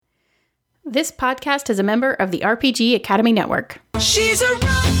This podcast is a member of the RPG Academy Network. She's a rock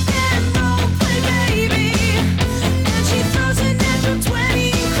and roll play baby, and she throws a natural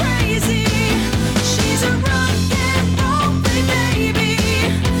 20 crazy. She's a rock and roll play baby,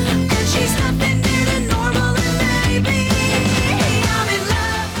 and she's nothing near the normal and maybe I'm in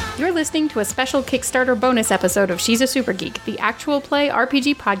love. You're listening to a special Kickstarter bonus episode of She's a Super Geek, the actual play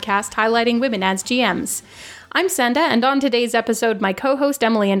RPG podcast highlighting women as GMs. I'm Senda, and on today's episode, my co-host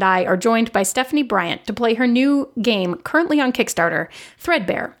Emily and I are joined by Stephanie Bryant to play her new game currently on Kickstarter,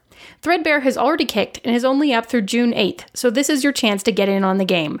 Threadbare. Threadbare has already kicked and is only up through June 8th, so this is your chance to get in on the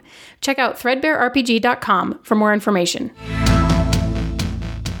game. Check out threadbarerpg.com for more information.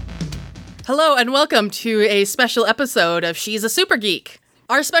 Hello and welcome to a special episode of She's a Super Geek.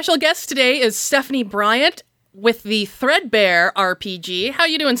 Our special guest today is Stephanie Bryant with the Threadbare RPG. How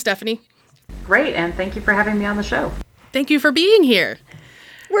you doing, Stephanie? Great, and thank you for having me on the show. Thank you for being here.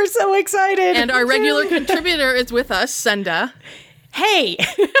 We're so excited! And our regular contributor is with us, Senda. Hey!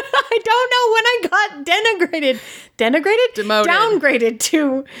 I don't know when I got denigrated? Demoted. Downgraded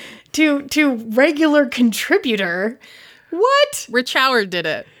to regular contributor. What? Rich Howard did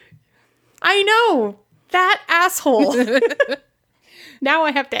it. I know! That asshole. Now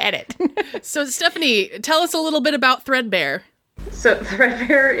I have to edit. So, Stephanie, tell us a little bit about Threadbare. So,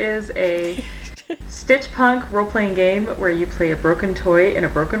 Threadbare is a stitch punk role-playing game where you play a broken toy in a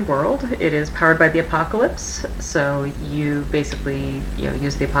broken world. It is powered by the apocalypse, so you basically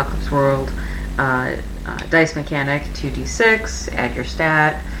use the apocalypse world dice mechanic, 2d6, add your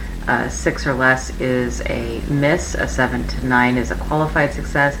stat. 6 or less is a miss, a 7 to 9 is a qualified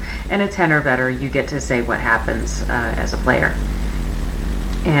success, and a 10 or better, you get to say what happens as a player.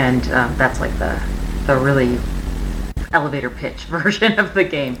 And that's like the really elevator pitch version of the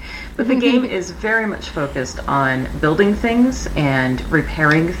game. But the game is very much focused on building things and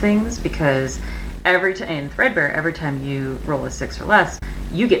repairing things, because in Threadbare, every time you roll a 6 or less,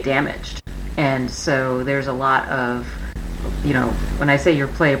 you get damaged. And so there's a lot of, when I say you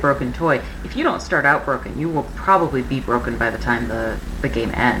play a broken toy, if you don't start out broken, you will probably be broken by the time the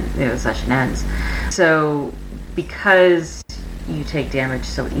game ends, the session ends. So because you take damage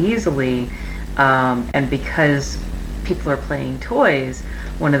so easily, and because people are playing toys,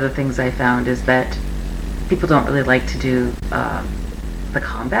 one of the things I found is that people don't really like to do the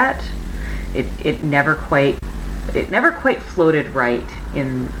combat. It never quite floated right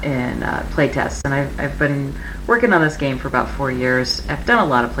in playtests, and I've been working on this game for about 4 years. I've done a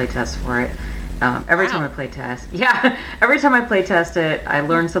lot of playtests for it. Every time I playtest it, I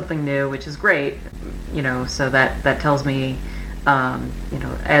learn something new, which is great. So that tells me,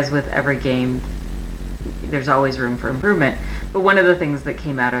 as with every game, there's always room for improvement. But one of the things that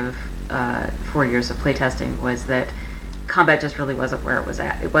came out of 4 years of playtesting was that combat just really wasn't where it was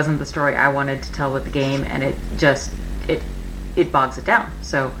at. It wasn't the story I wanted to tell with the game, and it bogs it down.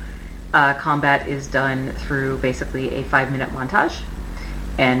 So combat is done through basically a 5-minute montage,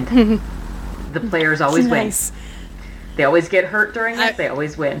 and the players always win. They always get hurt during it. They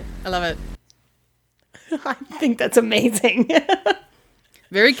always win. I love it. I think that's amazing.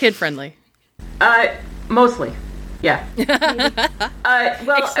 Very kid-friendly. Mostly, yeah.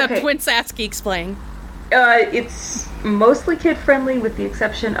 Except when Sasky's playing. It's mostly kid-friendly, with the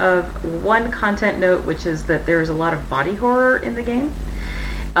exception of one content note, which is that there's a lot of body horror in the game,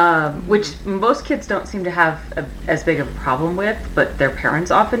 which most kids don't seem to have as big of a problem with, but their parents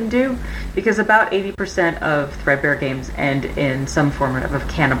often do, because about 80% of Threadbare games end in some form of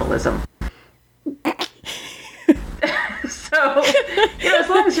cannibalism. So, as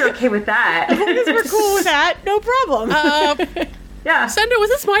long as you're okay with that. As long as we're cool with that, no problem. Yeah. Senda, was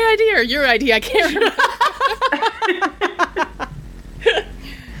this my idea or your idea? I can't remember.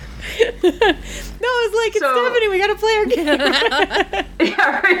 No, it was like, it's Stephanie, we gotta play our game.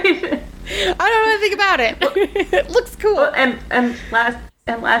 Yeah, right. I don't know anything about it. It looks cool. Well, and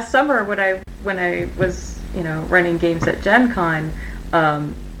last summer when I was running games at Gen Con,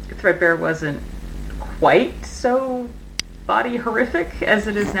 Threadbare wasn't quite so body horrific as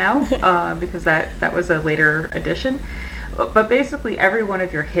it is now, because that was a later addition. But basically every one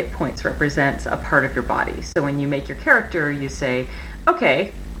of your hit points represents a part of your body. So when you make your character, you say,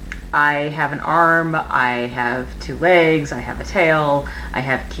 okay, I have an arm, I have 2 legs, I have a tail, I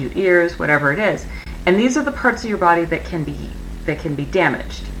have cute ears, whatever it is. And these are the parts of your body that can be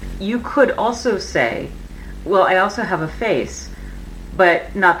damaged. You could also say, well, I also have a face,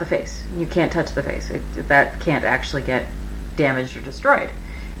 but not the face. You can't touch the face. That can't actually get damaged or destroyed.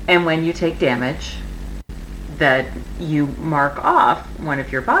 And when you take damage, that you mark off one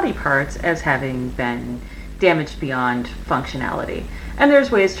of your body parts as having been damaged beyond functionality. And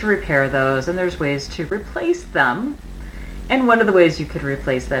there's ways to repair those, and there's ways to replace them. And one of the ways you could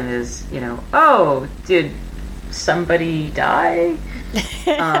replace them is, oh, did somebody die?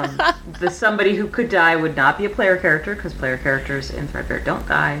 The somebody who could die would not be a player character, because player characters in Threadbare don't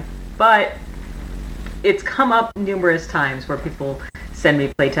die. But it's come up numerous times where people send me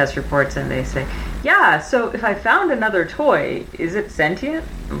playtest reports and they say, yeah, so if I found another toy, is it sentient?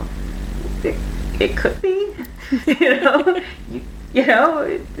 It could be.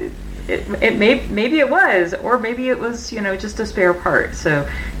 Maybe it was, or maybe it was, just a spare part. So,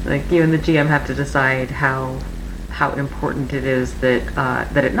 you and the GM have to decide how important it is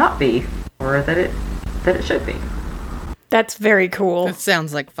that it not be, or that it should be. That's very cool. That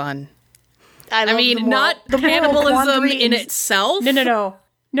sounds like fun. I mean, not cannibalism in itself.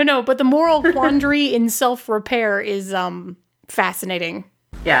 No, but the moral quandary in self-repair is fascinating.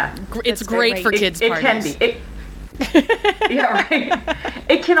 Yeah. It's great for kids' parties. It can be. Yeah, right.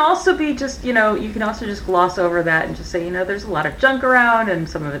 It can also be just, you can also just gloss over that and just say, there's a lot of junk around and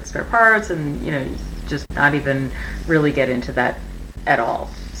some of it's spare parts, and, just not even really get into that at all.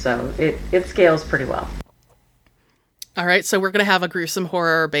 So it scales pretty well. All right, so we're going to have a gruesome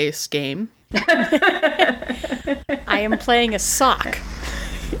horror-based game. I am playing a sock.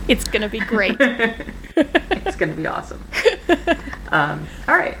 It's going to be great. It's going to be awesome. All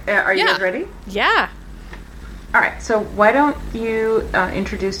right. Are you guys ready? Yeah. All right. So why don't you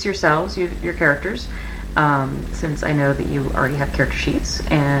introduce yourselves, your characters, since I know that you already have character sheets,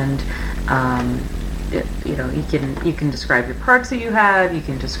 and you can describe your parts that you have. You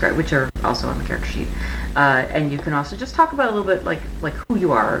can describe, which are also on the character sheet, and you can also just talk about a little bit like who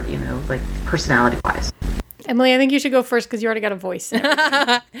you are, like personality wise. Emily, I think you should go first because you already got a voice.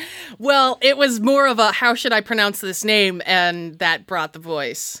 Well, it was more of a how should I pronounce this name, and that brought the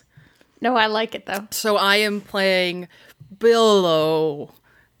voice. No, I like it though. So I am playing Billow,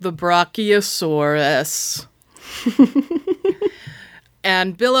 the Brachiosaurus.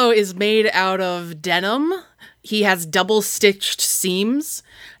 And Billow is made out of denim. He has double-stitched seams,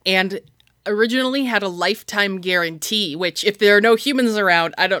 and originally had a lifetime guarantee, which, if there are no humans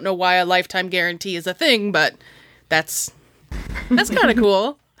around, I don't know why a lifetime guarantee is a thing, but that's kind of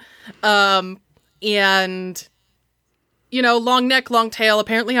cool. And, long neck, long tail.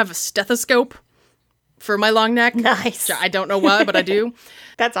 Apparently I have a stethoscope for my long neck. Nice. I don't know why, but I do.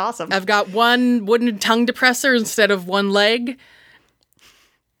 That's awesome. I've got one wooden tongue depressor instead of one leg.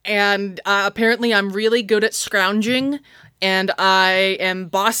 And apparently I'm really good at scrounging, and I am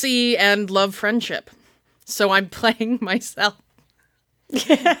bossy and love friendship. So I'm playing myself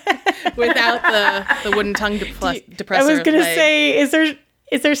without the wooden tongue depressor. I was going to say, is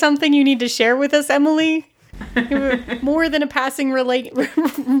there something you need to share with us, Emily? More than a passing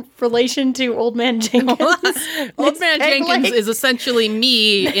relation to Old Man Jenkins. Old Man Jenkins is essentially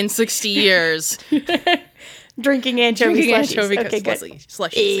me in 60 years. Drinking anchovy slushies. Okay, good.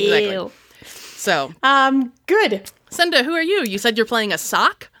 Slushies, exactly. So, good. Senda, who are you? You said you're playing a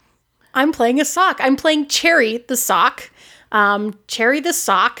sock? I'm playing a sock. I'm playing Cherry the sock. Cherry the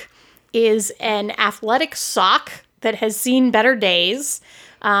sock is an athletic sock that has seen better days.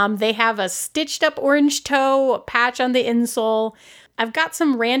 They have a stitched up orange toe, a patch on the insole. I've got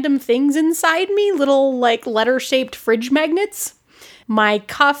some random things inside me, little letter shaped fridge magnets. My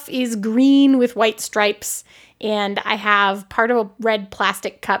cuff is green with white stripes, and I have part of a red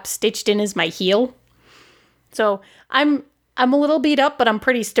plastic cup stitched in as my heel. So I'm a little beat up, but I'm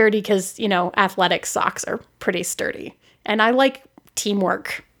pretty sturdy because, athletic socks are pretty sturdy. And I like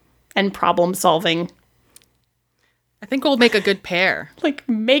teamwork and problem solving. I think we'll make a good pair.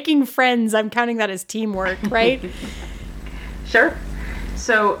 Making friends, I'm counting that as teamwork, right? Sure.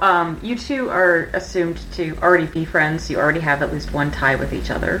 So you two are assumed to already be friends. You already have at least one tie with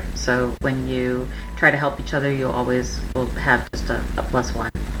each other. So when you try to help each other, you always will have just a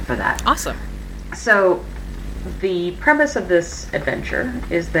 +1 for that. Awesome. So the premise of this adventure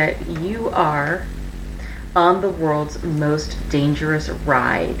is that you are on the world's most dangerous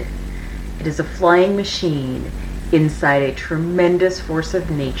ride. It is a flying machine inside a tremendous force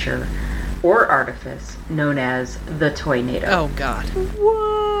of nature or artifice known as the Toynado. Oh, God.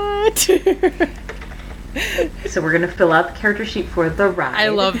 What? So we're going to fill out the character sheet for the ride. I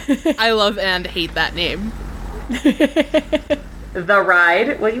love and hate that name. The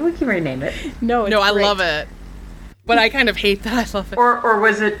ride. Well, we can rename it. No, I love it. But I kind of hate that I love it. Or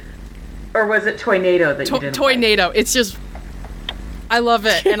was it Toynado that you didn't like? Toynado. It's just, I love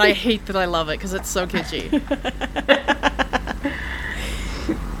it, and I hate that I love it because it's so kitschy.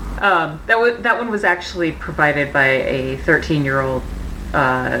 That one was actually provided by a 13-year-old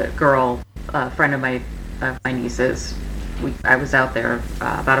girl, friend of my niece's, I was out there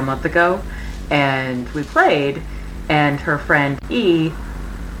about a month ago, and we played, and her friend E,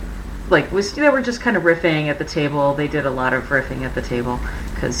 they were just kind of riffing at the table. They did a lot of riffing at the table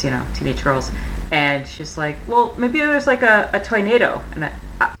because teenage girls, and she's like, well, maybe there's like a tornado, and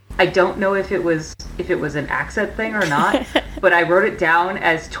I don't know if it was an accent thing or not, but I wrote it down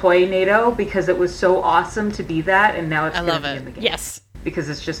as toy-nado because it was so awesome to be that, and now it's going to be in the game. Yes. Because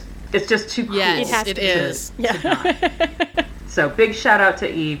it's just too cool. Yes, it is. So big shout out to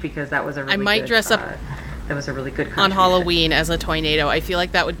Eve because that was a really I might good, dress up that was a really good on contribution. Halloween as a tornado. I feel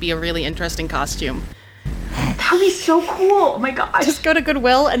like that would be a really interesting costume. That would be so cool. Oh my gosh. Just go to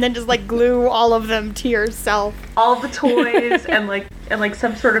Goodwill and then just glue all of them to yourself. All the toys and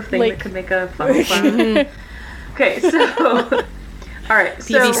some sort of thing that could make a fun clown. Okay, so all right,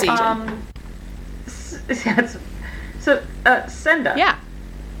 PVC. So Senda. Yeah.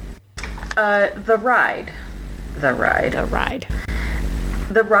 The ride. The ride.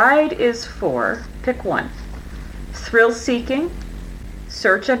 The ride is for, pick one, thrill-seeking,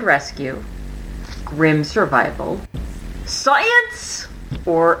 search and rescue, grim survival, science,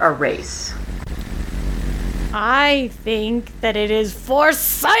 or a race. I think that it is for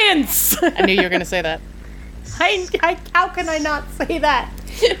science. I knew you were going to say that. How can I not say that?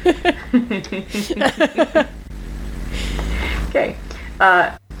 Okay.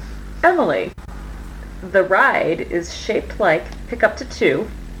 Emily, the ride is shaped like, pick up to two,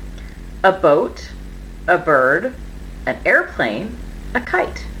 a boat, a bird, an airplane, a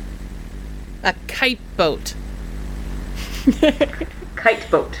kite. A kite boat. Kite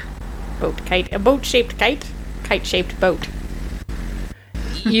boat. Boat kite. A boat-shaped kite. Kite-shaped boat.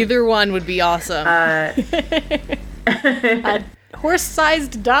 Either one would be awesome. A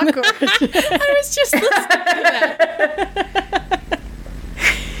horse-sized duck. Or I was just listening to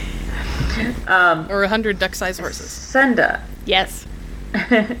that. Or 100 duck-sized horses. Senda, yes.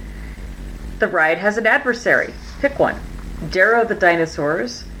 the ride has an adversary. Pick one. Darrow the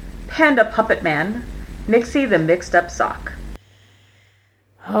dinosaurs, Panda Puppet Man, Mixie the mixed up sock.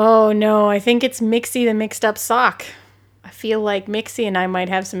 Oh no, I think it's Mixie the mixed up sock. I feel like Mixie and I might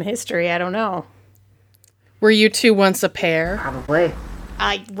have some history. I don't know. Were you two once a pair? Probably.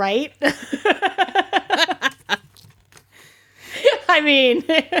 Right? I mean...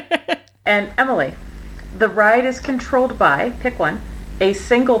 And Emily, the ride is controlled by, pick one, a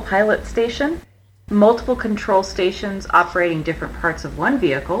single pilot station, multiple control stations operating different parts of one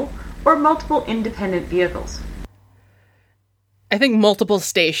vehicle, or multiple independent vehicles. I think multiple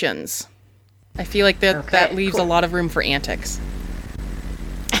stations. I feel like that leaves cool. a lot of room for antics.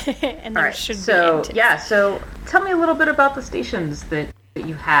 and All there right, should so be so tell me a little bit about the stations that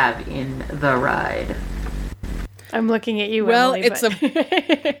you have in the ride. I'm looking at you, Well, Emily,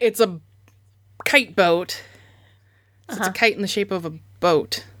 it's a kite boat. So it's a kite in the shape of a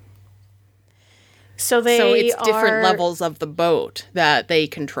boat. So it's different levels of the boat that they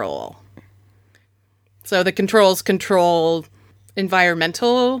control. So the controls control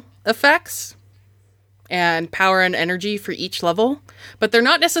environmental effects and power and energy for each level, but they're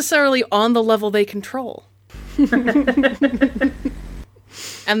not necessarily on the level they control. And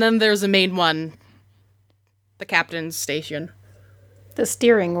then there's a main one, the captain's station. the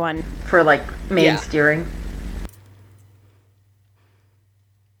steering one. For main Yeah. steering.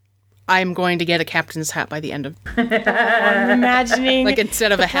 I'm going to get a captain's hat by the end of... I'm imagining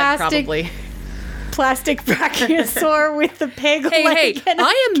instead of the a head, plastic- probably. Plastic brachiosaur with the peg Hey, leg and a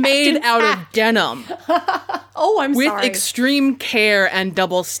I am made captain's out hat. of denim Oh, I'm with sorry. extreme care and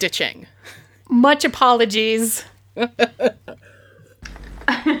double stitching. Much apologies. I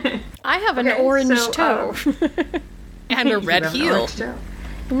have an Okay, orange so, toe. And a red You have an heel. orange toe.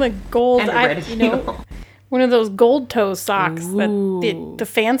 I'm a gold. And a red heel. One of those gold toe socks, Ooh. the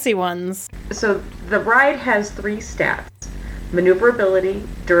fancy ones. So the ride has 3 stats: maneuverability,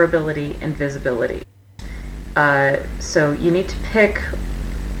 durability, and visibility. So you need to pick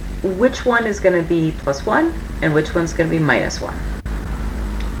which one is going to be +1 and which one's going to be -1.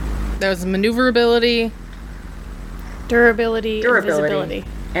 There's maneuverability. Durability, and Durability visibility.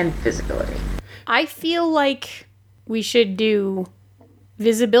 and visibility. I feel like we should do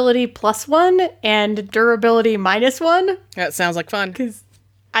visibility +1 and durability -1 That sounds like fun. because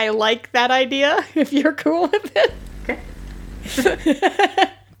I like that idea. If you're cool with it. Okay.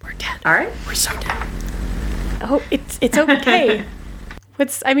 We're dead. All right. We're so dead. Oh, it's okay.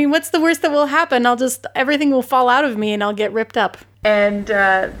 What's the worst that will happen? Everything will fall out of me and I'll get ripped up. And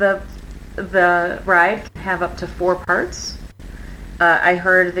the ride can have up to 4 parts. I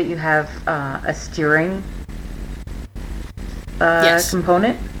heard that you have a steering Yes.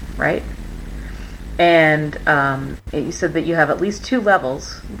 component, right? And you said that you have at least 2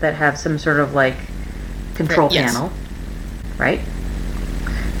 levels that have some sort of like control Yes. panel, right?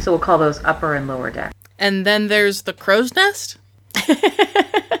 So we'll call those upper and lower deck. And then there's the crow's nest?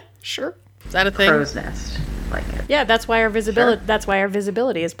 Sure. Is that a thing? Crow's nest, like it. Yeah, that's why our visibility. Sure. That's why our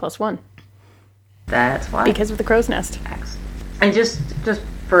visibility is +1 That's why. because of the crow's nest. Excellent. And just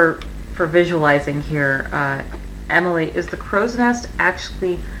for visualizing here, Emily, is the crow's nest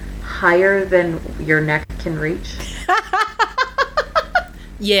actually higher than your neck can reach?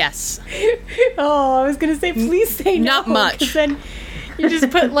 Yes. Oh, I was gonna say, please say no. Not much. 'Cause then you just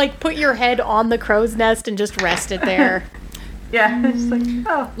put your head on the crow's nest and just rest it there. Yeah, it's like,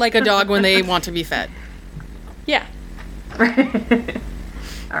 oh. Like a dog when they want to be fed. Yeah.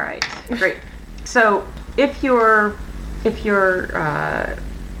 All right, great. So if the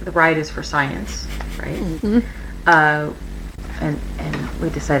ride is for science, right? Mm-hmm. And we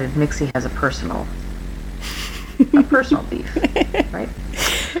decided Mixie has a personal beef, right?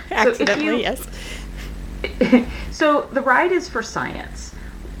 Accidentally, yes. So the ride is for science.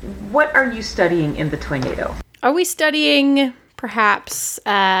 What are you studying in the tornado? Are we studying perhaps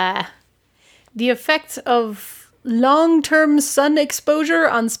the effects of long-term sun exposure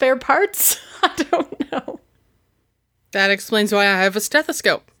on spare parts? I don't know. That explains why I have a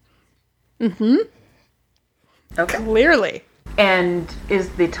stethoscope. Mm-hmm. Okay. Clearly. And is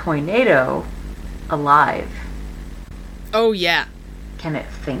the tornado alive? Oh, yeah. Can it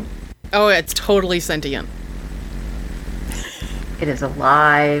think? Oh, it's totally sentient. It is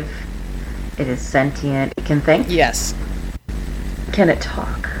alive. It is sentient. It can think. Yes. Can it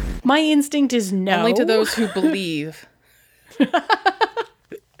talk? My instinct is no. Only to those who believe.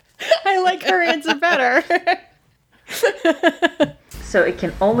 I like her answer better. So it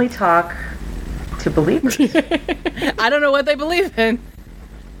can only talk to believers. I don't know what they believe in.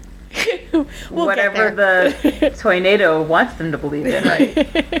 We'll Whatever get there. the tornado wants them to believe in, right?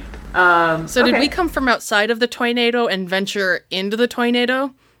 So did okay. we come from outside of the tornado and venture into the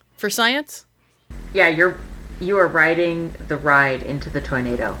tornado for science? Yeah, you are riding the ride into the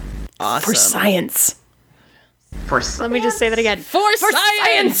tornado Awesome. For science. for science. Let me just say that again. For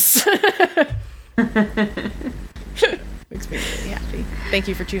science! science! Makes me really happy. Thank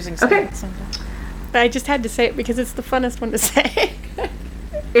you for choosing Okay. science. I just had to say it because it's the funnest one to say.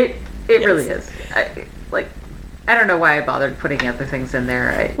 It really is. I don't know why I bothered putting other things in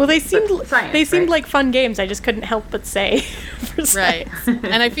there. Well, they seemed science, seemed right? like fun games. I just couldn't help but say for Right. science.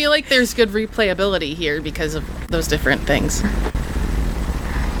 And I feel like there's good replayability here because of those different things.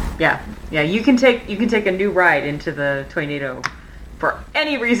 Yeah. You can take a new ride into the tornado for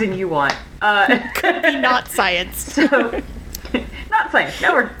any reason you want. Could be not science. So, not science.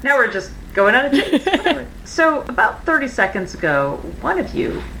 Now we're just going on a chase. Whatever. So about 30 seconds ago, one of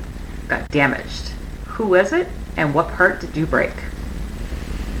you got damaged. Who was it, and what part did you break?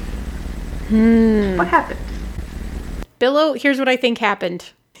 What happened? Billo, here's what I think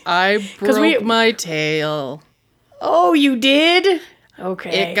happened. I broke my tail. Oh, you did?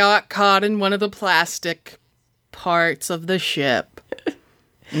 Okay. It got caught in one of the plastic parts of the ship.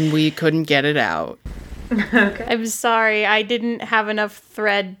 And we couldn't get it out. Okay. I'm sorry. I didn't have enough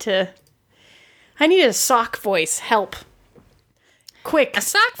thread to... I need a sock voice. Help. Quick. A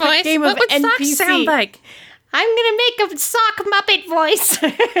sock quick voice? Game What of would NPC. socks sound like? I'm gonna make a sock Muppet voice.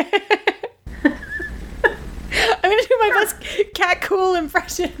 I'm gonna do my best cat cool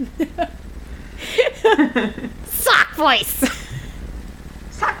impression. Sock voice.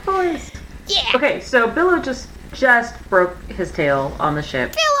 Sock boys. Yeah. Okay, so Billo just broke his tail on the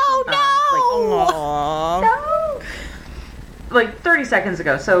ship. Billo, no. Aww. No! Like 30 seconds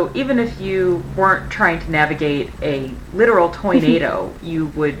ago. So even if you weren't trying to navigate a literal tornado, you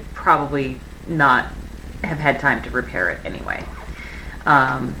would probably not have had time to repair it anyway.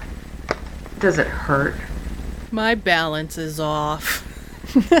 Does it hurt? My balance is off.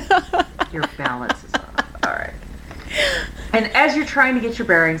 Your balance is off. All right. And as you're trying to get your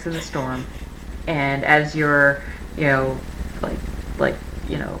bearings in the storm, and as you're,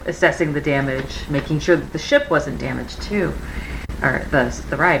 assessing the damage, making sure that the ship wasn't damaged too, or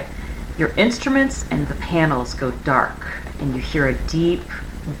the ride, your instruments and the panels go dark, and you hear a deep,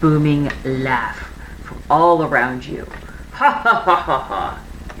 booming laugh from all around you. Ha ha ha ha ha.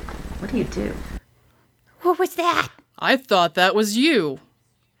 What do you do? What was that? I thought that was you.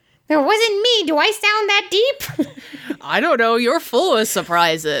 It wasn't me. Do I sound that deep? I don't know. You're full of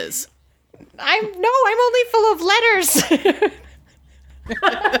surprises. I'm only full of letters.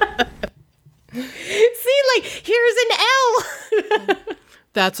 See, here's an L.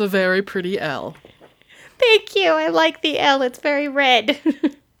 That's a very pretty L. Thank you. I like the L. It's very red.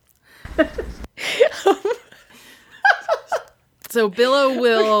 So Billow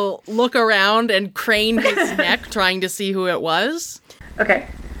will look around and crane his neck, trying to see who it was. Okay.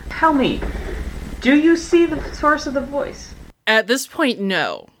 Tell me, do you see the source of the voice? At this point,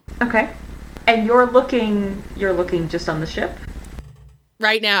 no. Okay. And you're looking just on the ship?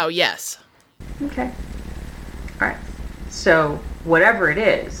 Right now, yes. Okay. Alright. So, whatever it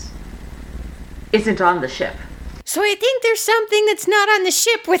is, isn't on the ship. So I think there's something that's not on the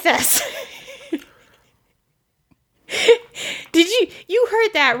ship with us. Did you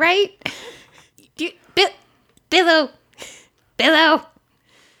heard that, right? Billow.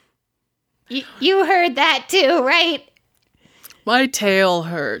 You heard that too, right? My tail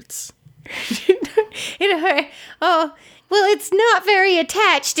hurts. It hurt. Oh, well, it's not very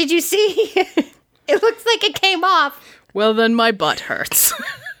attached. Did you see? It looks like it came off. Well, then my butt hurts.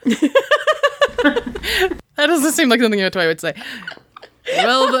 That doesn't seem like something a toy would say.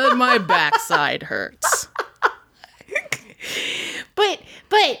 Well, then my backside hurts.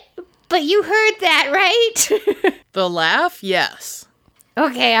 But you heard that, right? The laugh? Yes.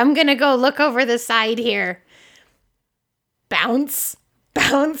 Okay, I'm gonna go look over the side here. Bounce.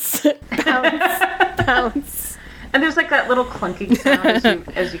 Bounce. And there's like that little clunking sound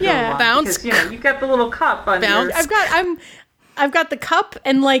as you go along. Bounce. Because, you've got the little cup on Bounce. your... I've got the cup,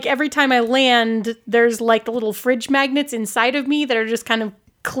 and like every time I land, there's like the little fridge magnets inside of me that are just kind of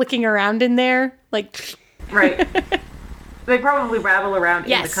clicking around in there. Like, Right. They probably rattle around in the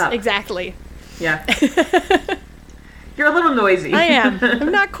yes, cup. exactly. Yeah. You're a little noisy. I am.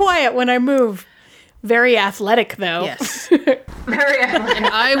 I'm not quiet when I move. Very athletic, though. Yes. Very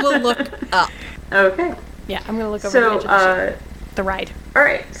athletic. I will look up. Okay. Yeah, I'm gonna look over the edge of the ship. The ride. All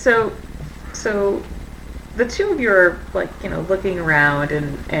right. So the two of you are looking around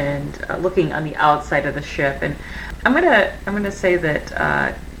and looking on the outside of the ship, and I'm gonna say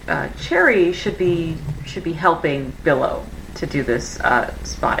that Cherry should be helping Billow to do this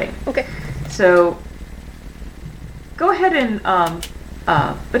spotting. Okay. So go ahead and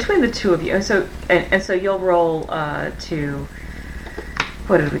between the two of you, so you'll roll to,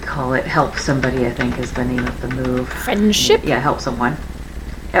 what did we call it? Help somebody, I think, is the name of the move. Friendship? Yeah, help someone.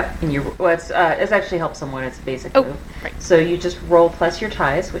 Yep. And it's actually help someone. It's a basic Oh, move. right. So you just roll plus your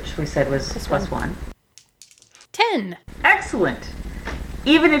ties, which we said was plus one. 10. Excellent.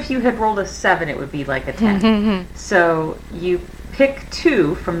 Even if you had rolled a 7, it would be like a 10. So you pick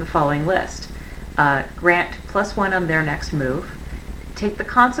 2 from the following list. Grant plus 1 on their next move. Take the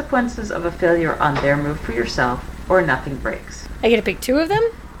consequences of a failure on their move for yourself, or nothing breaks. I get to pick 2 of them?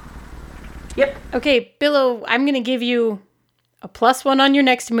 Yep. Okay, Billow, I'm gonna give you a +1 on your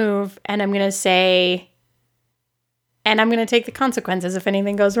next move, and I'm gonna say... And I'm gonna take the consequences if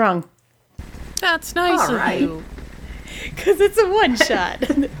anything goes wrong. That's nice All of right. you. Because it's a one-shot.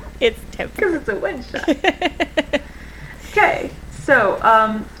 It's temp. Because it's a one-shot. Okay.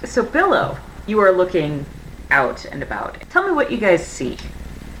 So Billow, you are looking out and about. Tell me what you guys see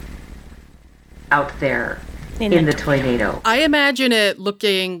out there in the tornado. I imagine it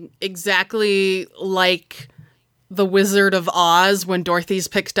looking exactly like the Wizard of Oz when Dorothy's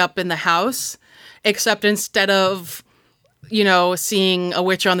picked up in the house, except instead of, seeing a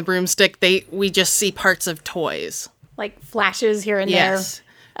witch on the broomstick, we just see parts of toys. Like flashes here and Yes. there.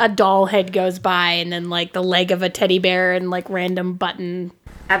 A doll head goes by, and then like the leg of a teddy bear and like random button.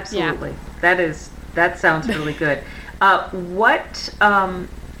 Absolutely. That sounds really good. What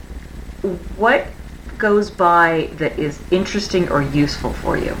goes by that is interesting or useful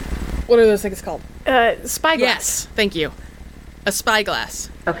for you? What are those things called? Spyglass. Yes, thank you. A spyglass.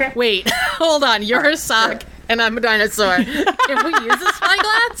 Okay. Wait, hold on. You're a sock, and I'm a dinosaur. Can we use a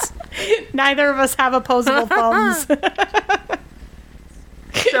spyglass? Neither of us have opposable thumbs.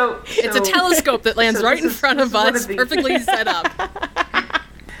 So It's a telescope that lands right in front of us, perfectly set up.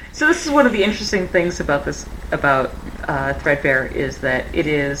 So this is one of the interesting things about Threadbare is that it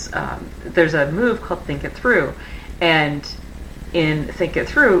is there's a move called Think It Through, and in Think It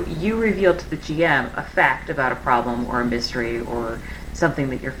Through, you reveal to the GM a fact about a problem or a mystery or something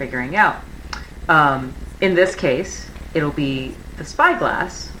that you're figuring out. In this case, it'll be the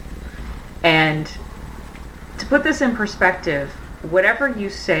spyglass, and to put this in perspective, whatever you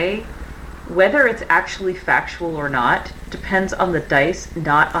say, whether it's actually factual or not, depends on the dice,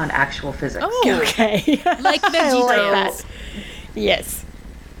 not on actual physics. Oh, Okay. like I Veggie like Tales. that. Yes.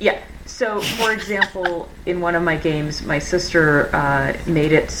 Yeah. So, for example, in one of my games, my sister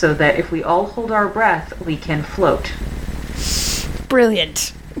made it so that if we all hold our breath, we can float.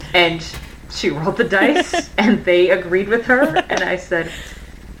 Brilliant. And she rolled the dice, and they agreed with her, and I said,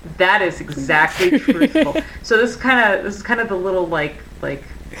 "That is exactly truthful." So this is kind of the little like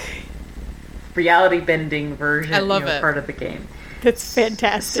reality bending version. I love it. Part of the game. That's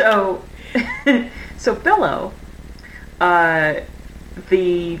fantastic. So, so Billow,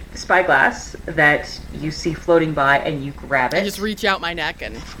 the spyglass that you see floating by, and you grab it. I just reach out my neck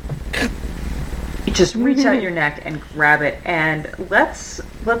and You just reach out your neck and grab it, and let's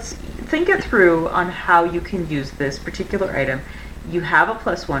think it through on how you can use this particular item. You have a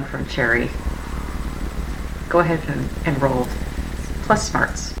 +1 from Cherry. Go ahead and roll plus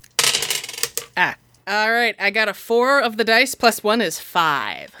smarts. all right. I got a 4 of the dice plus 1 is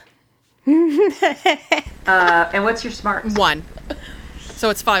 5. And what's your smarts? 1. So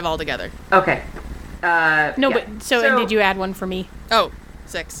it's 5 altogether. Okay. No, yeah. but and did you add one for me? Oh,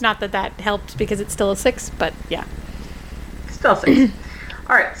 6. Not that helped because it's still a 6, but yeah. Still 6.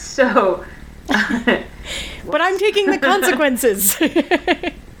 All right, so... But I'm taking the consequences.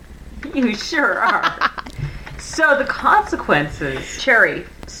 You sure are. So the consequences, Cherry,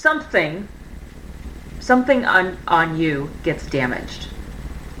 something on you gets damaged.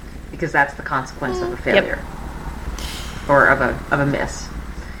 Because that's the consequence of a failure. Or of a miss.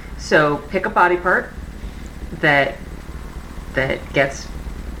 So pick a body part that gets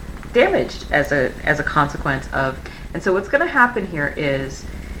damaged as a consequence of. And so what's going to happen here is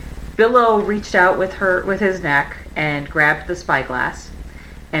Billow reached out with his neck and grabbed the spyglass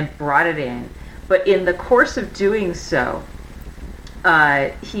and brought it in. But in the course of doing so,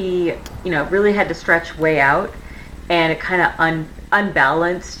 he really had to stretch way out, and it kind of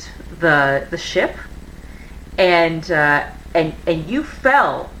unbalanced the ship, and you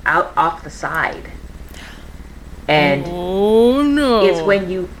fell out off the side. And oh no! It's when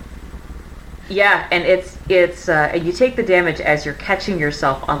you, and it's and you take the damage as you're catching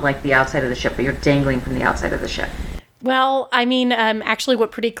yourself on like the outside of the ship, but you're dangling from the outside of the ship. Well, I mean, actually what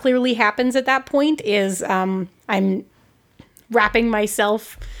pretty clearly happens at that point is I'm wrapping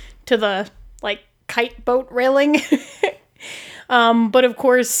myself to the, like, kite boat railing. But of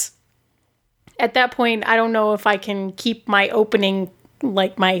course, at that point, I don't know if I can keep my opening,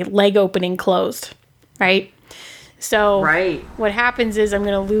 like my leg opening closed, right? So what happens is I'm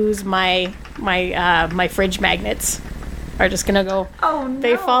going to lose my fridge magnets. Are just going to go, oh no.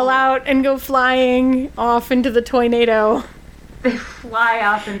 They fall out and go flying off into the tornado. They fly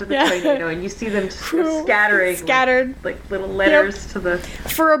off into the tornado, and you see them just scattering. Scattered. Like little letters to the...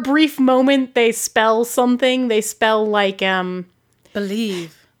 For a brief moment, they spell something. They spell like,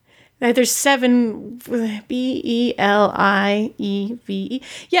 Believe. There's 7, Believe.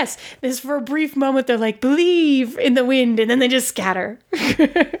 Yes, this for a brief moment, they're like, believe in the wind, and then they just scatter.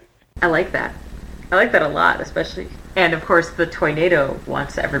 I like that. I like that a lot, especially... And of course, the tornado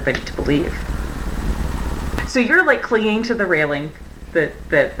wants everybody to believe. So you're like clinging to the railing that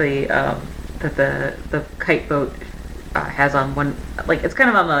the kite boat has on one, like it's kind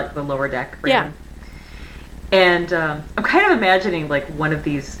of on the lower deck railing. Yeah. And I'm kind of imagining like one of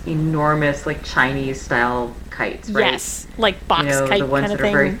these enormous like Chinese style kites, right? Yes, like box kite the ones kind of that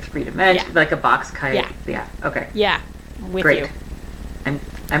thing. are very three-dimensional, like a box kite. Yeah. Okay. Yeah. With Great. you.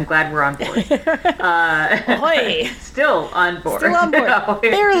 I'm glad we're on board. Ahoy! Still on board. Still on board.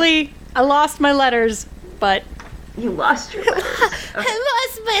 Barely. I lost my letters, but... You lost your letters. Okay. I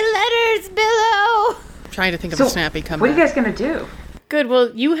lost my letters, Billow! I'm trying to think of a snappy comeback. What are you guys going to do? Good.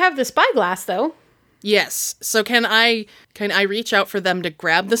 Well, you have the spyglass, though. Yes. So can I reach out for them to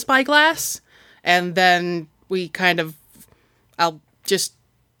grab the spyglass? And then I'll just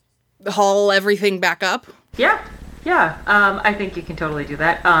haul everything back up? Yeah. I think you can totally do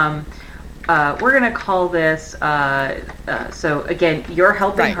that. We're going to call this, so again, you're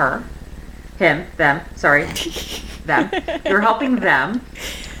helping her. Them. You're helping them.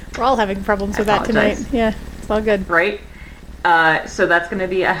 We're all having problems with that tonight. Yeah, it's all good. Right? So that's going to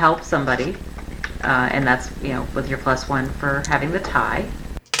be a help somebody. And that's, with your +1 for having the tie.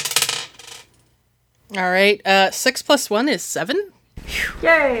 All right. 6 + 1 is 7.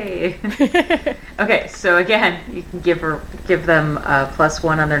 Yay! Okay, so again, you can give them a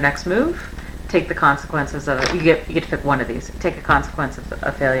 +1 on their next move. Take the consequences of it. You get to pick one of these. Take a consequence of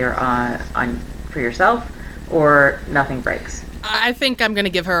a failure on for yourself, or nothing breaks. I think I'm going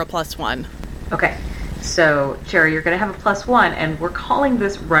to give her a +1. Okay, so Cherry, you're going to have a +1, and we're calling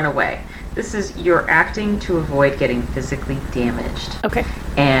this runaway. This is you're acting to avoid getting physically damaged. Okay.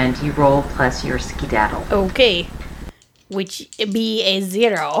 And you roll plus your skedaddle. Okay. Which be a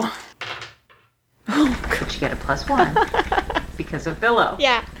 0. But you get a +1 because of Billow.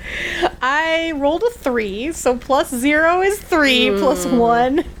 Yeah. I rolled a 3, so +0 is 3,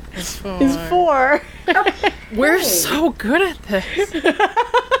 +1 is 4. Okay. We're so good at this.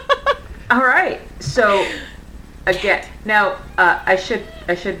 All right. So Again, now I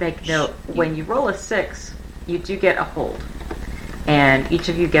should make note, when you roll a 6, you do get a hold, and each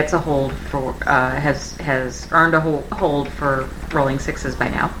of you gets a hold for has earned a hold for rolling 6s by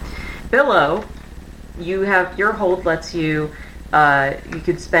now. Billow, you have your hold lets you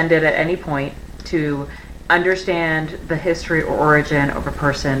could spend it at any point to understand the history or origin of a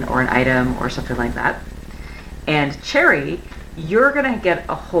person or an item or something like that. And Cherry, you're gonna get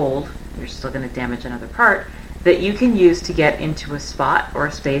a hold. You're still gonna damage another part that you can use to get into a spot or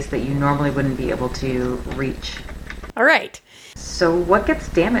a space that you normally wouldn't be able to reach. All right. So what gets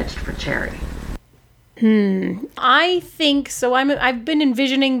damaged for Cherry? I think so. I've been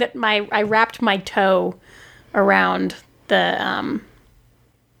envisioning that I wrapped my toe around the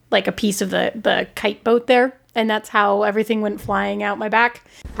like a piece of the kite boat there, and that's how everything went flying out my back.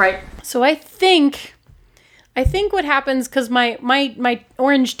 Right. So I think what happens, because my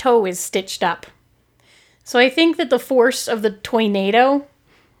orange toe is stitched up. So I think that the force of the tornado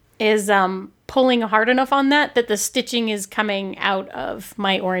is pulling hard enough on that the stitching is coming out of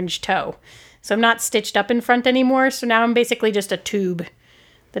my orange toe. So I'm not stitched up in front anymore. So now I'm basically just a tube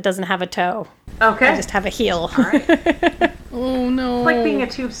that doesn't have a toe. Okay. I just have a heel. All right. Oh no. It's like being a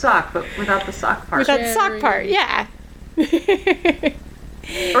tube sock, but without the sock part. Without the sock part, yeah.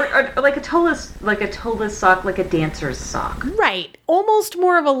 Or like a toeless sock, like a dancer's sock. Right. Almost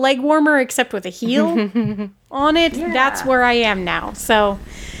more of a leg warmer, except with a heel on it. Yeah. That's where I am now. So,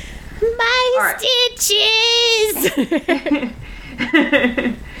 my All right. stitches!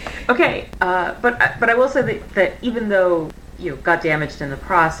 Okay, but I will say that even though you got damaged in the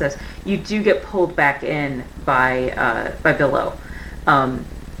process, you do get pulled back in by Billow,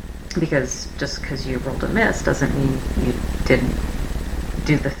 because just because you rolled a miss doesn't mean you didn't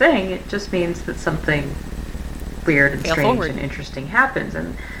do the thing. It just means that something weird and Fail strange forward. and interesting happens.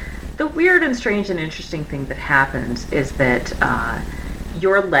 And the weird and strange and interesting thing that happens is that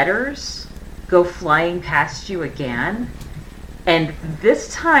your letters go flying past you again, and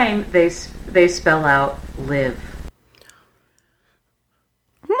this time they spell out live.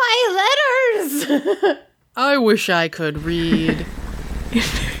 My letters! I wish I could read.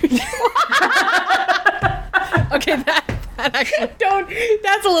 Okay, that actually.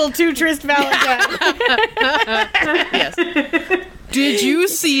 That's a little too Trist Valentine. Yes. Did you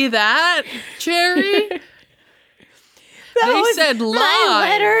see that, Cherry? They said live. My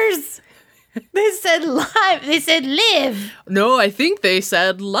letters! They said live. They said live. No, I think they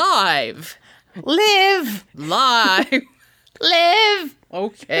said live. Live. Live. Live.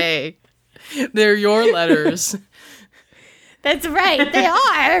 Okay. They're your letters. That's right. They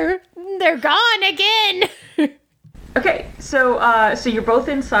are. They're gone again. Okay, so you're both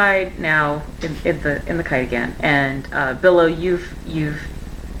inside now in the kite again, and Billow, you've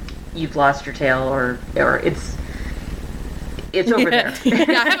lost your tail, or it's over there. Yeah,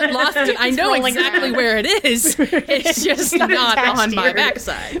 I haven't lost it. I know rolling exactly around. where it is. It's just not attached on my here.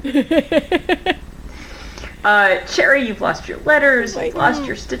 backside. Cherry, you've lost your letters, Oh you've lost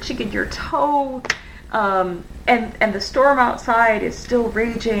your stitching in your toe, and the storm outside is still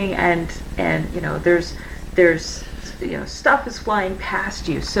raging, and there's stuff is flying past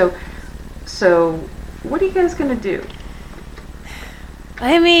you. So what are you guys gonna do?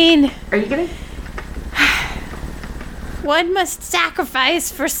 I mean, Are you gonna? one must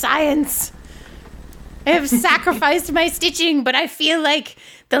sacrifice for science. I have sacrificed my stitching, but I feel like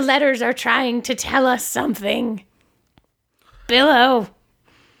the letters are trying to tell us something. Billow,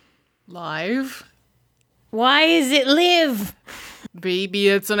 Live? why is it live? Baby,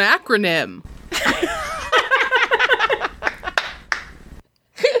 it's an acronym.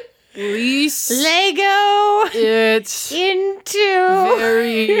 Least Lego it's into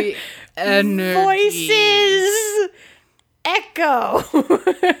very energy. voices echo.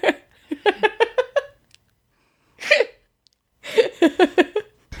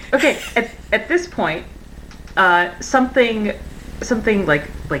 Okay, at this point, something like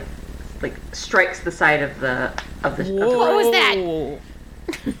strikes the side of the What was that? Whoa.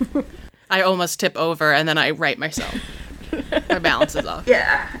 I almost tip over and then I right myself. My balance is off.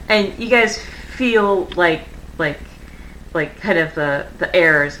 Yeah, and you guys feel like kind of the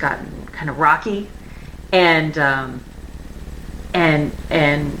air has gotten kind of rocky, and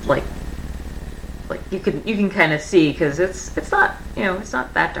like you can kind of see, because it's not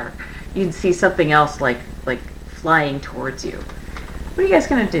that dark. You can see something else like flying towards you. What are you guys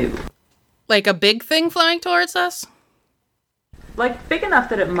gonna do? Like a big thing flying towards us? Like big enough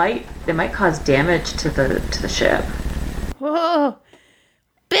that it might cause damage to the ship. Whoa.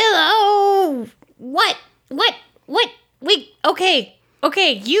 Billow! What? Okay,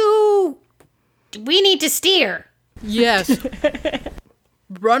 we need to steer. Yes.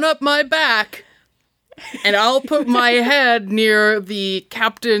 Run up my back, and I'll put my head near the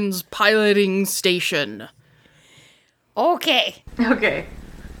captain's piloting station. Okay. Okay.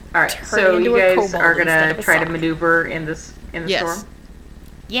 All right. So into you a guys kobold are instead gonna of a try to sock. maneuver in the Yes. storm.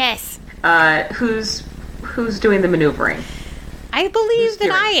 Yes. Who's doing the maneuvering? I believe Who's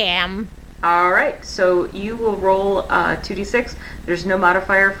that I steering? am. All right. So you will roll 2d6. There's no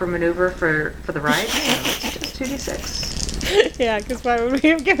modifier for maneuver for the ride. So it's just 2d6. Yeah, because why would we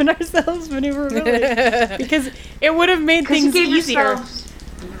have given ourselves maneuverability? Because it would have made Because you things gave easier. yourselves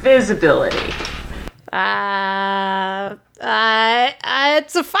visibility.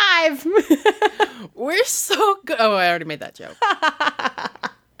 It's a 5. We're so good. Oh, I already made that joke.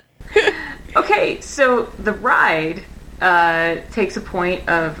 Okay, so the ride takes a point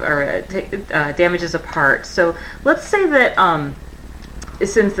of, or damages a part. So let's say that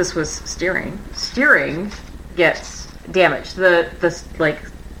since this was steering gets damaged. The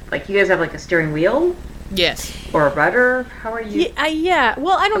like you guys have like a steering wheel Yes. or a rudder. How are you? Yeah.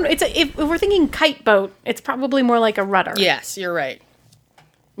 Well, I don't know. If we're thinking kite boat, it's probably more like a rudder. Yes, you're right.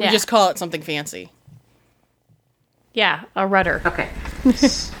 We Yeah. just call it something fancy. Yeah, a rudder. Okay,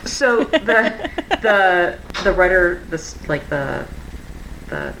 so the rudder, the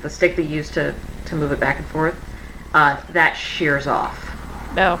stick they use to move it back and forth, that shears off.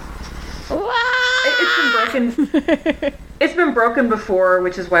 No. It's been broken. It's been broken before,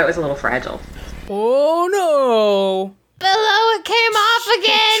 which is why it was a little fragile. Oh no! Below it came off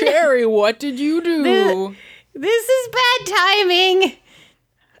again. Cherry, what did you do? This is bad timing.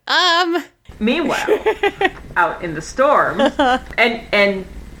 Meanwhile, out in the storm, and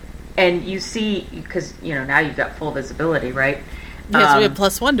you see, because now you've got full visibility, right? Yes, we have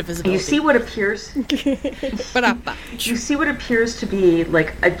 +1 to visibility. You see what appears. Ba-da-ba. You see what appears to be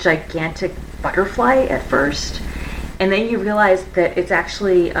like a gigantic butterfly at first, and then you realize that it's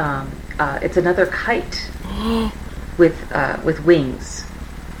actually it's another kite with wings,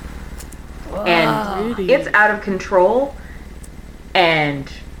 and Pretty. it's out of control and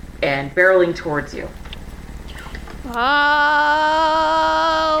barreling towards you. Oh,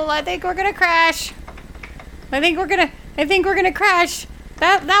 I think we're gonna crash. I think we're gonna crash.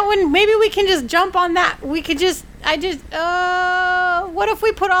 That one. Maybe we can just jump on that. We could just. What if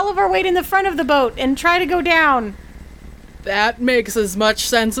we put all of our weight in the front of the boat and try to go down? That makes as much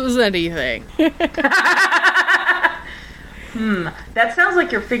sense as anything. That sounds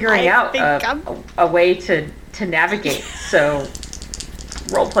like you're figuring I out think a way to navigate. So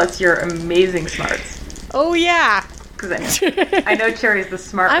roll plus your amazing smarts. Oh yeah. Because I know Cherry's the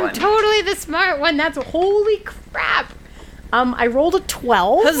smart I'm one. totally the smart one. That's holy crap. I rolled a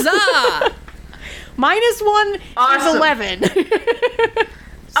 12. Huzzah! -1 is Awesome. 11.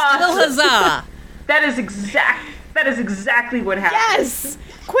 Still huzzah! That is exactly what happened. Yes!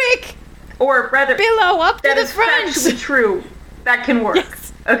 Quick! Or rather, Billow up to that the is front! factually true. That can work.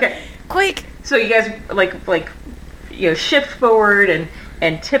 Yes. Okay. Quick! So you guys shift forward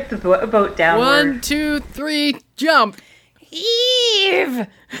and tip the boat downward. 1, 2, 3, jump! Eve!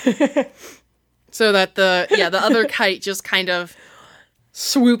 So that the other kite just kind of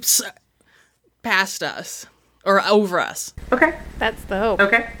swoops past us. Or over us. Okay. That's the hope.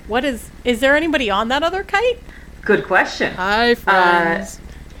 Okay. What is there anybody on that other kite? Good question. Hi, friends.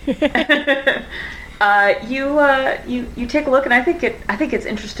 You take a look, and I think it's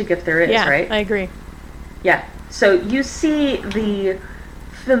interesting if there is, Yeah, right? I agree. Yeah. So you see the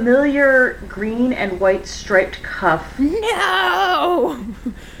familiar green and white striped cuff No!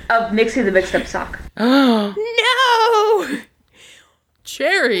 of Mixie the Mixed Up Sock. No!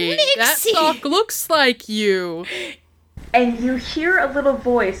 Cherry, that Nixie! sock looks like you. And you hear a little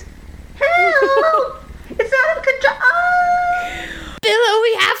voice. Help! It's out of control! Ah! Billow,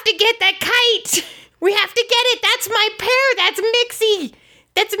 we have to get that kite! We have to get it! That's my pair! That's Mixie!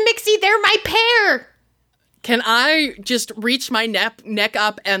 That's Mixie, they're my pair! Can I just reach my neck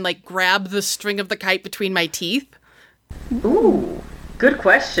up and grab the string of the kite between my teeth? Ooh, good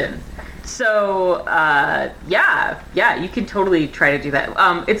question. So, yeah, you can totally try to do that.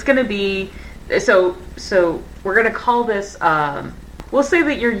 It's going to be, so we're going to call this, we'll say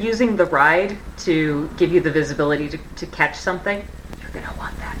that you're using the ride to give you the visibility to catch something. You're going to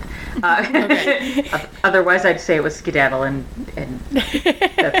want that. Okay. Otherwise, I'd say it was skedaddle, and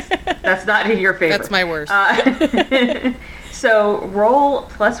that's not in your favor. That's my worst. So roll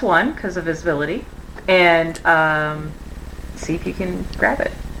 +1 because of visibility, and see if you can grab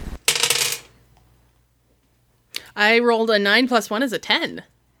it. I rolled a 9 + 1 is a 10.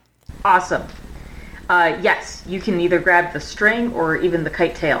 Awesome. Yes, you can either grab the string or even the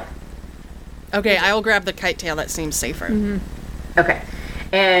kite tail. Okay, I'll grab the kite tail. That seems safer. Okay.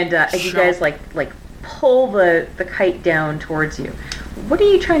 And as you guys like pull the kite down towards you, what are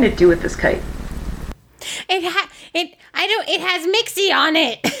you trying to do with this kite? It has Mixie on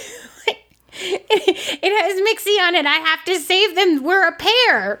it. It has Mixie on it. I have to save them. We're a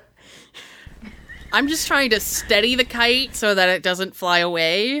pair. I'm just trying to steady the kite so that it doesn't fly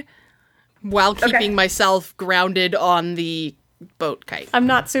away while keeping myself grounded on the boat kite. I'm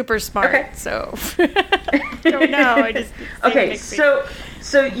not super smart, so don't know. I just Okay, so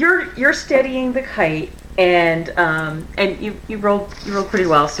you're steadying the kite, and you rolled pretty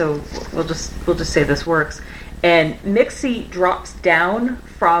well. So we'll just say this works. And Mixie drops down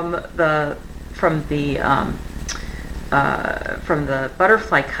from the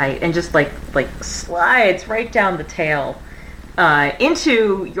butterfly kite and just like slides right down the tail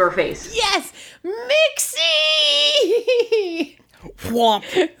into your face. Yes, Mixie.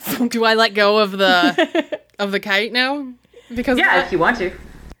 Whomp. Do I let go of the kite now? Because if you want to.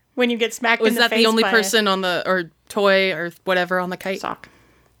 When you get smacked was in the that face the only by a person on the or toy or whatever on the kite? sock.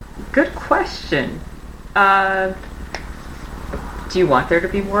 Good question. Do you want there to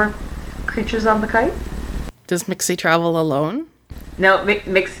be more creatures on the kite? Does Mixie travel alone? No,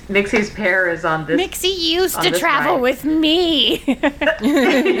 Mixie's pair is on this. Mixie used on to this travel ride. with me.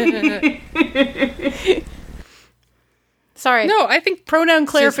 Sorry. No, I think Pronoun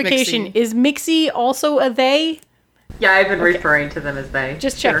just clarification. Mixie. Is Mixie also a they? Yeah, I've been referring to them as they.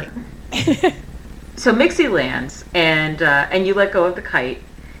 Just Sure. checking. So Mixie lands, and you let go of the kite,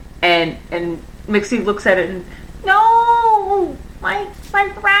 and Mixie looks at it and, no, my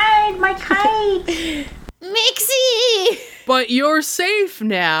ride, my kite. Mixie! But you're safe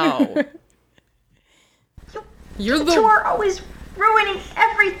now. You're You the are always ruining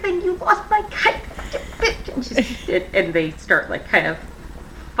everything. You lost my kite. And they start like kind of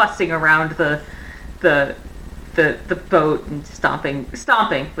fussing around the boat and stomping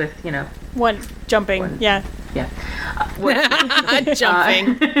with One jumping. Yeah. yeah.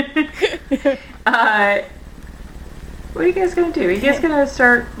 jumping. What are you guys gonna do? Are you guys gonna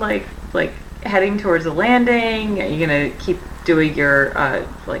start like heading towards the landing? Are you gonna keep doing your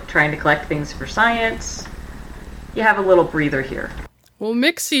trying to collect things for science? You have a little breather here. Well,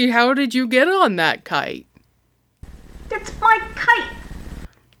 Mixie, how did you get on that kite? It's my kite.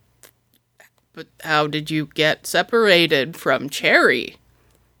 But how did you get separated from Cherry?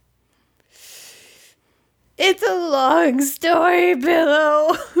 It's a long story,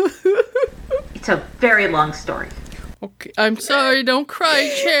 Billow. It's a very long story. Okay, I'm sorry. Don't cry,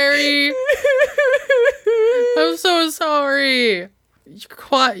 Cherry. I'm so sorry.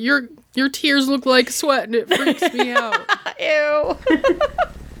 Your tears look like sweat, and it freaks me out. Ew.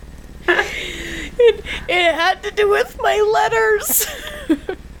 It had to do with my letters.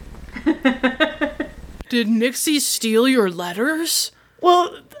 Did Mixie steal your letters?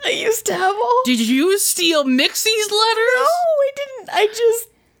 Well, I used to have all. Did you steal Mixie's letters? No, I didn't. I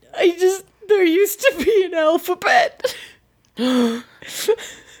just. There used to be an alphabet. What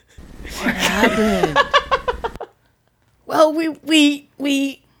happened? Well, we.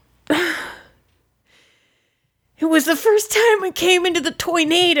 It was the first time I came into the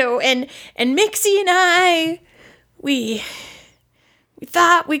tornado, and Mixie and I, we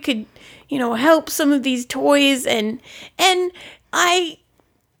thought we could, help some of these toys, and I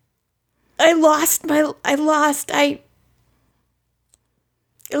lost most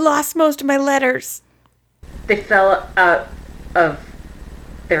of my letters. They fell out of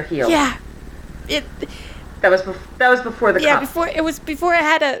their heel. Yeah, That was before the cup. before I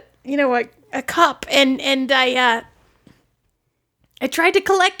had a cup, and I tried to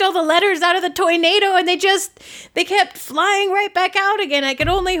collect all the letters out of the tornado, and they kept flying right back out again. I could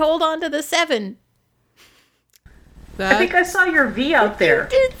only hold on to the 7. I think I saw your V out there. You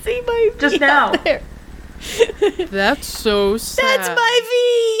did see my V Just out now. there. That's so sad. That's my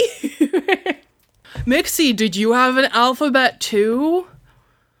V. Mixie, did you have an alphabet too?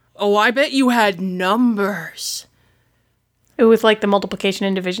 Oh, I bet you had numbers. With like the multiplication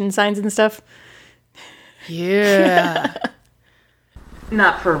and division signs and stuff. Yeah.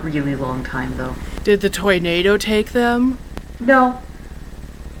 Not for a really long time, though. Did the tornado take them? No.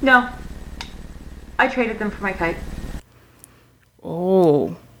 I traded them for my kite.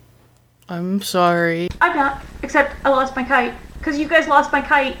 Oh. I'm sorry. I'm not, except I lost my kite. Because you guys lost my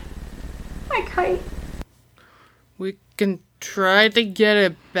kite. My kite. We can try to get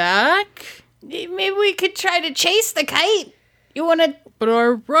it back? Maybe we could try to chase the kite. You want to? But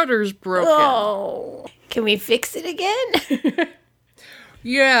our rudder's broken. Oh. Can we fix it again?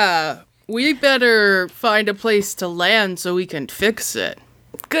 Yeah. We better find a place to land so we can fix it.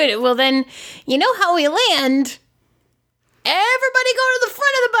 good. Well, then, you know how we land. Everybody go to the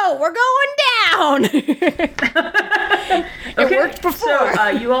front of the boat. We're going down. It worked before. So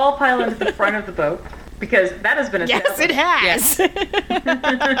you all pile into the front of the boat because that has been established. Yes, it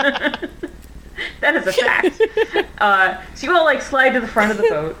has. That is a fact. So you all like slide to the front of the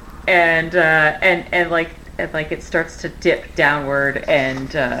boat, and it starts to dip downward,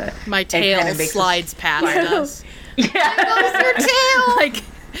 and My tail kind of makes slides past us. yeah. Your tail. Like,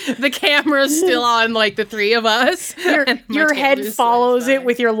 the camera's still on, like, the three of us. and my Your tail head just follows slides it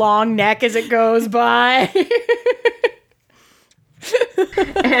with your long neck as it goes by.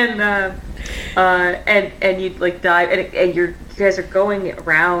 and you like dive, and you guys are going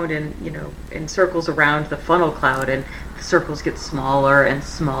around, and in circles around the funnel cloud, and the circles get smaller and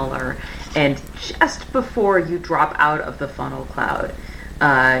smaller, and just before you drop out of the funnel cloud,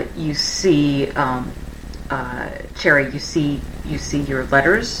 you see Cherry, you see your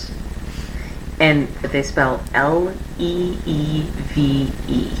letters, and they spell L-E-E-V-E.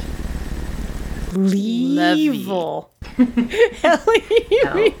 Leevil.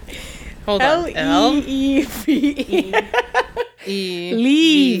 Hold on. L-E-E-V-E.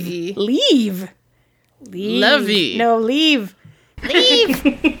 Leave. Leave. Levy. No, leave. Leave.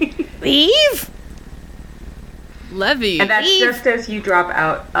 Leave. Levy. And that's Leave. just as you drop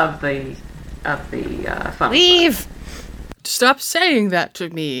out of the funnel. Leave. Stop saying that to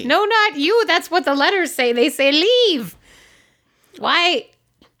me. No, not you. That's what the letters say. They say leave. Why?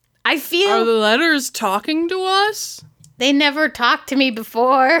 I feel Are the letters talking to us? they never talked to me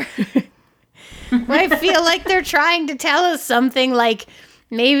before. I feel like they're trying to tell us something, like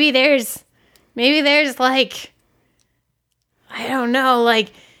maybe there's like, I don't know,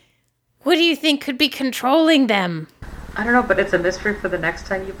 like, what do you think could be controlling them? I don't know, but it's a mystery for the next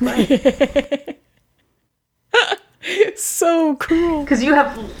time you play. So cool. Because you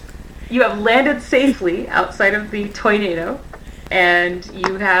have landed safely outside of the tornado, and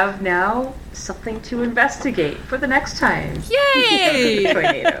you have now something to investigate for the next time. Yay! The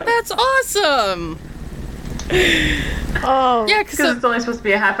tornado. That's awesome. Oh, Yeah, Because because it's only supposed to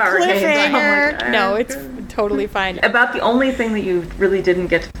be a half-hour game. So I'm cliffhanger. like, No, it's totally fine. About the only thing that you really didn't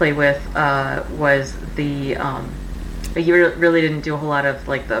get to play with was the you really didn't do a whole lot of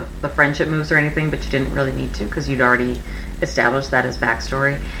like the friendship moves or anything, but you didn't really need to because you'd already established that as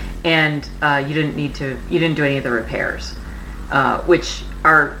backstory, and you didn't do any of the repairs, which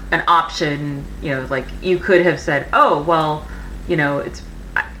are an option. Like you could have said, oh well, it's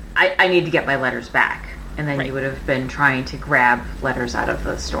I need to get my letters back, and then you would have been trying to grab letters out of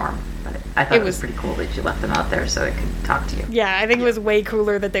the storm. But I thought it was pretty cool that you left them out there so it could talk to you. Yeah, I think it was way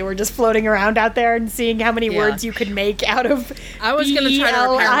cooler that they were just floating around out there and seeing how many words you could make out of. I was going to try to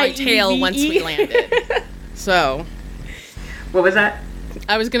repair my tail once we landed. So, What was that?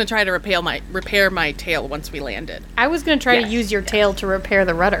 I was going to try to repair my tail once we landed. I was going to try to Yes, use your tail to repair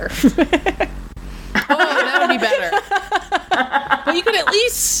the rudder. Oh, that would be better. But you could at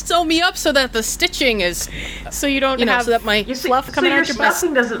least sew me up so that the stitching is, So you don't have so that my fluff so coming your out your butt.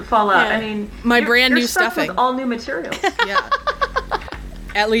 stuffing doesn't fall out. Yeah. I mean, My you're- brand you're new stuffed stuffing. with all new materials. yeah.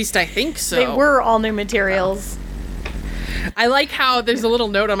 At least I think so. They were all new materials. I like how there's a little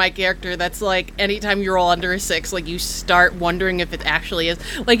note on my character that's like, anytime you roll under a 6, like you start wondering if it actually is.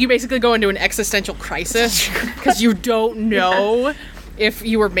 Like you basically go into an existential crisis because you don't know if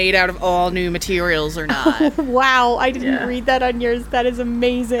you were made out of all new materials or not. Wow, I didn't Yeah. read that on yours. That is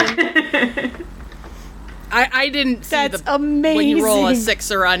amazing. I didn't see That's when you roll a amazing.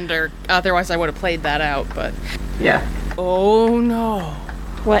 6 or under. Otherwise, I would have played that out. But Yeah. oh no,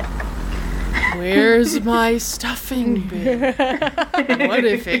 What? where's my stuffing been? What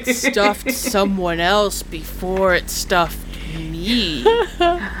if it stuffed someone else before it stuffed me?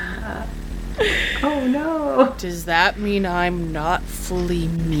 Oh no. Does that mean I'm not fully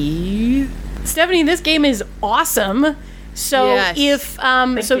me? Stephanie, this game is awesome. So Yes. if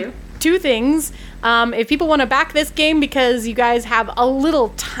Thank you. two things. If people want to back this game because you guys have a little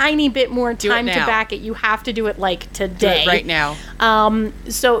tiny bit more time to now. back it, you have to do it like Do today. it right now.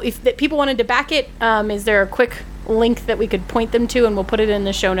 So if people wanted to back it, is there a quick link that we could point them to, and we'll put it in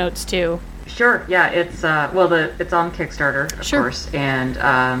the show notes too? Sure. Yeah. It's it's on Kickstarter, of Sure. course, and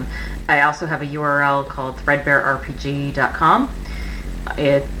I also have a URL called threadbarerpg.com.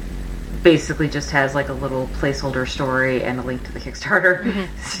 It basically just has like a little placeholder story and a link to the Kickstarter.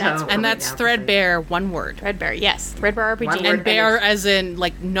 So And that's Threadbare, one word. Threadbare, yes. Threadbare RPG. One word. And bear as in,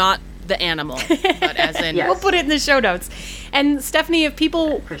 like, not the animal, but as in... Yes. We'll put it in the show notes. And Stephanie, if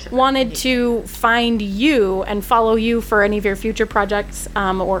people Appreciate that. wanted to find you and follow you for any of your future projects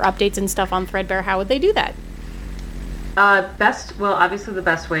or updates and stuff on Threadbare, how would they do that? Obviously the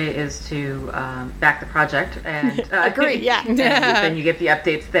best way is to back the project and Agree, yeah. and then you get the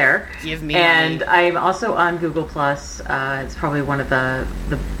updates there. Give me And money. I'm also on Google Plus. It's probably one of the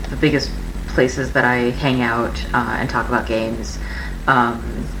biggest places that I hang out and talk about games.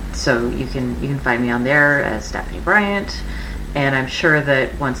 So you can find me on there as Stephanie Bryant, and I'm sure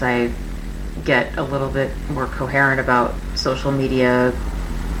that once I get a little bit more coherent about social media,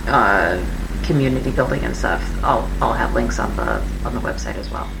 community building and stuff, I'll have links on the website as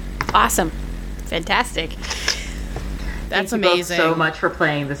well. Awesome. Fantastic. That's Thank you both amazing. so much for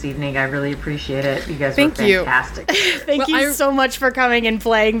playing this evening. I really appreciate it. You guys Thank were you. fantastic. Thank Well, you so much for coming and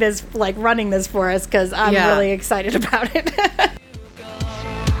playing this, like running this for us, because I'm Yeah. really excited about it.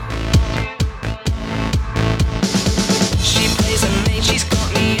 She plays a maid, she's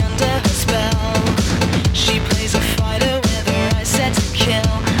got me under her spell. She plays a fighter with her eyes set to kill.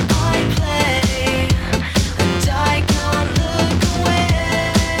 I play, and I can't look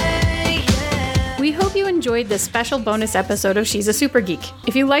away. Yeah. We hope you enjoyed this special bonus episode of She's a Super Geek.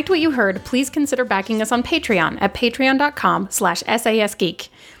 If you liked what you heard, please consider backing us on Patreon at patreon.com/sasgeek.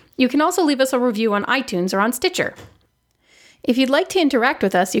 You can also leave us a review on iTunes or on Stitcher. If you'd like to interact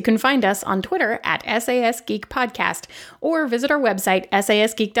with us, you can find us on Twitter at @SASGeekPodcast or visit our website,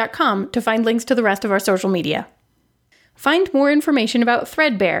 sasgeek.com, to find links to the rest of our social media. Find more information about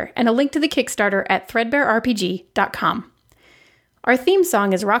Threadbare and a link to the Kickstarter at threadbarerpg.com. Our theme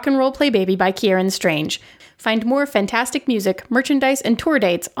song is Rock and Roll Play Baby by Kieran Strange. Find more fantastic music, merchandise, and tour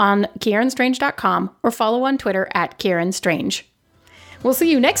dates on kieranstrange.com or follow on Twitter at Kieran Strange. We'll see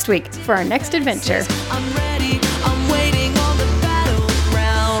you next week for our next adventure. I'm ready, I'm waiting on the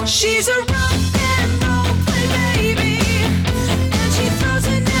battleground. She's a